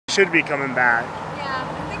Should be coming back. Yeah,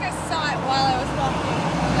 I think I saw it while I was walking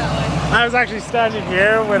that way. I was actually standing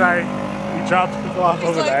here when you dropped people off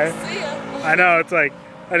over there. See ya. I know, it's like,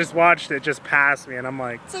 I just watched it just pass me and I'm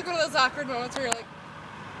like... It's like one of those awkward moments where you're like,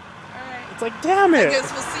 alright. It's like, damn it! I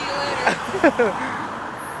guess we'll see you later.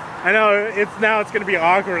 I know, it's gonna be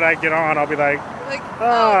awkward when I get on, I'll be like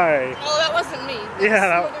hi. Oh, that wasn't me.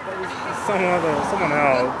 That was someone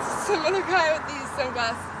else. Some other guy with these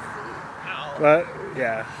sunglasses. Ow. But,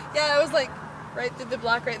 yeah. Yeah, I was like, right through the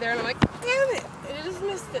block right there, and I'm like, damn it! I just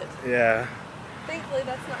missed it. Yeah. Thankfully,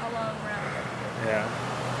 that's not a long round. Yeah.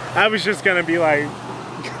 I was just gonna be like,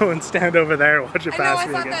 go and stand over there and watch it pass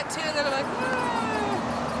me again. I thought that too, and then I'm like,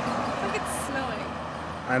 I think it's snowing.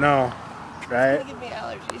 I know, right? It's gonna give me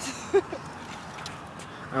allergies.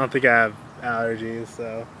 I don't think I have allergies,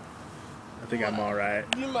 so I think I'm all right.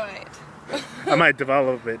 You might. I might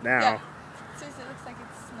develop it now. Yeah. Seriously, it looks like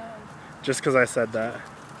it's snowing. Just because I said that.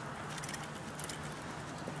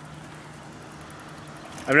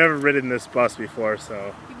 I've never ridden this bus before,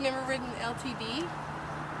 so. You've never ridden LTD?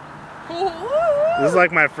 This is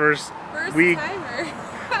like my first week. Timer.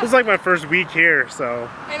 This is like my first week here, so.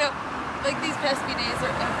 I know. Like these past few days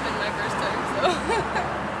have been my first time, so.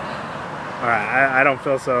 Alright, I don't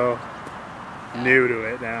feel so new to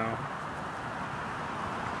it now.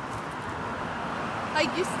 I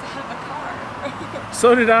used to have a car.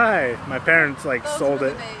 So did I. My parents like Those sold were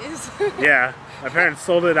it. the days. Yeah, my parents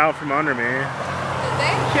sold it out from under me. Did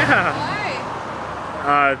they? Yeah.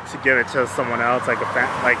 Why? To give it to someone else, like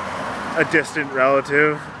a distant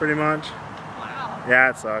relative, pretty much. Wow. Yeah,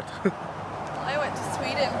 it sucked. Well, I went to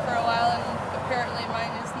Sweden for a while, and apparently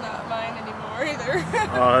mine is not mine anymore either.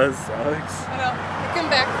 Oh, this sucks. I know. I come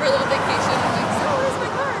back for a little vacation, and I'm like, so where's my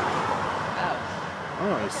car?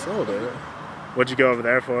 Oh, I sold it. What'd you go over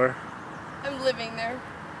there for? I'm living there.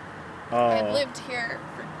 Oh. I've lived here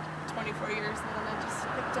for 24 years, and then I just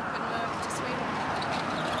picked up and moved to Sweden.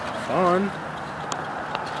 Fun.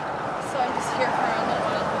 So I'm just here for a little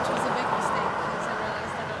while, which was a big mistake because I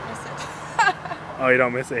realized I don't miss it. Oh, you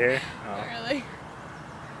don't miss it here? Oh. Not really.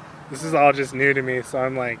 This is all just new to me, so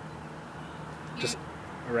I'm like, just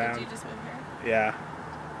around. Did you just move here? Yeah.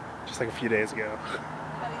 Just like a few days ago.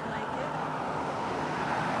 How do you like it?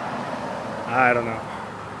 I don't know.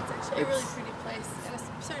 It's actually a really pretty place, and at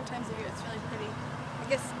certain times of year it's really pretty. I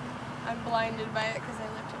guess I'm blinded by it because I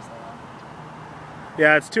lived here so long.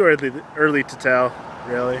 Yeah, it's too early to tell,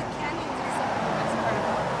 really. The canyons are some of the best part of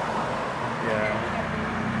it. Yeah.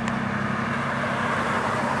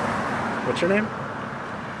 What's your name? The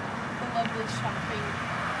lovely shopping.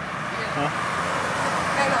 Yeah. Huh?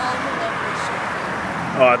 And all the lovely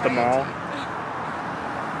shopping. Oh, at the mall?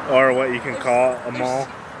 Or what you can call a mall? I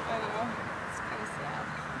don't know. It's kind of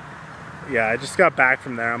sad. Yeah, I just got back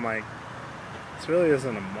from there. I'm like, this really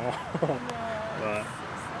isn't a mall. No, But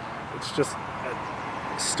it's just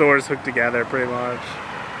stores hooked together pretty much.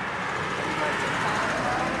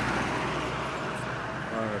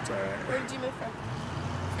 Oh, that's alright. Where did you move from?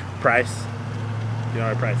 Price. You know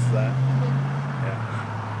where Price is at? Yeah.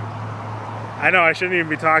 I know, I shouldn't even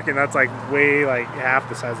be talking. That's like way like half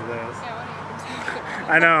the size of this. Yeah, what are you talking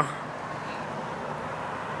about? I know.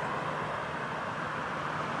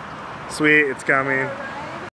 Sweet, it's coming.